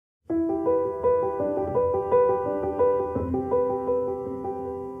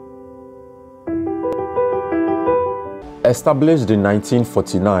Established in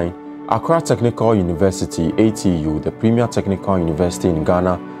 1949, Accra Technical University, ATU, the premier technical university in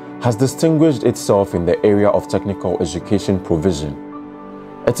Ghana, has distinguished itself in the area of technical education provision.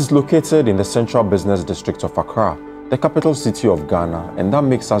 It is located in the central business district of Accra, the capital city of Ghana, and that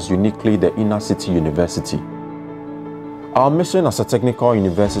makes us uniquely the inner city university. Our mission as a technical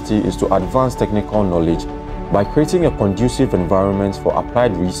university is to advance technical knowledge by creating a conducive environment for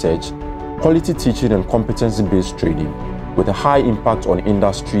applied research, quality teaching and competency-based training, with a high impact on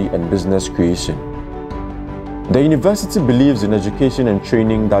industry and business creation. The university believes in education and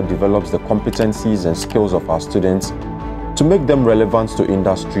training that develops the competencies and skills of our students to make them relevant to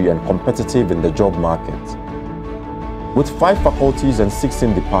industry and competitive in the job market. With 5 faculties and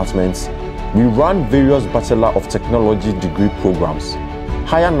 16 departments, we run various Bachelor of Technology degree programs,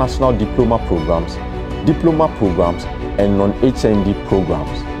 higher national diploma programs, and non-HND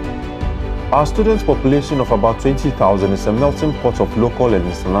programs. Our student population of about 20,000 is a melting pot of local and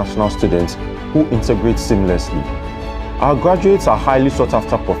international students who integrate seamlessly. Our graduates are highly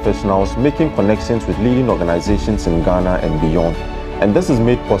sought-after professionals making connections with leading organizations in Ghana and beyond, and this is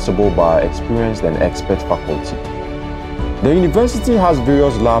made possible by our experienced and expert faculty. The university has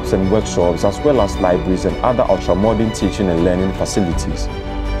various labs and workshops as well as libraries and other ultra-modern teaching and learning facilities.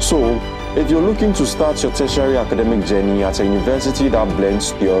 So, if you're looking to start your tertiary academic journey at a university that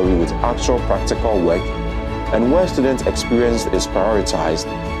blends theory with actual practical work and where student experience is prioritized,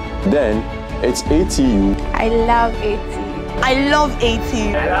 then it's ATU. I love ATU. I love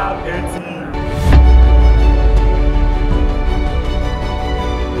ATU. I love ATU.